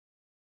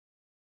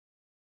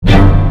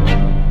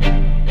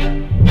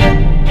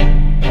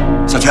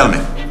tell me,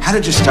 how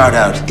did you start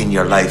out in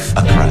your life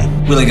a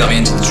crime? Willie got me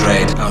into the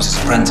trade. I was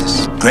his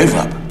apprentice. Grave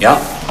robber? Yeah,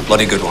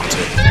 bloody good one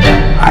too.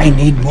 I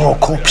need more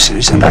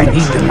corpses, and I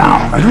need them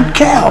now. I don't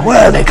care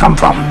where they come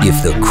from.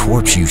 If the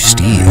corpse you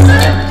steal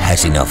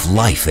has enough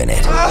life in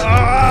it,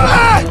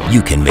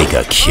 you can make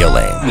a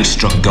killing. We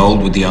struck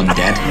gold with the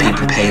undead.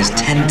 People pay us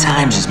 10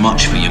 times as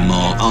much for your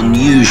more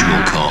unusual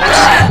corpse.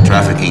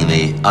 Trafficking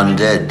the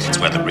undead. That's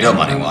where the real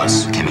money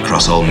was. Came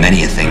across all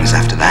many of things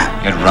after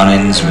that. We had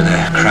run-ins with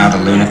a crowd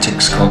of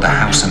lunatics called the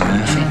House of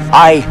Murphy.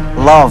 I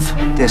love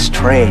this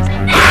trade.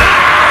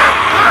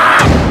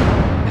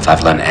 If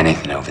I've learned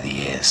anything over the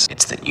years,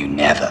 it's that you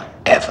never,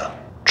 ever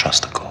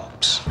trust a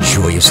corpse.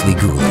 Joyously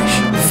ghoulish,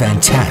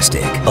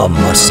 fantastic, a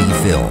must-see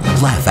film,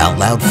 laugh out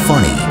loud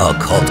funny, a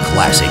cult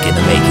classic in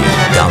the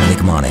making.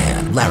 Dominic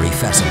Monaghan, Larry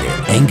Fessenden,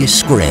 Angus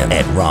Scrim,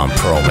 and Ron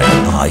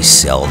Perlman. I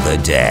Sell the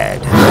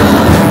Dead.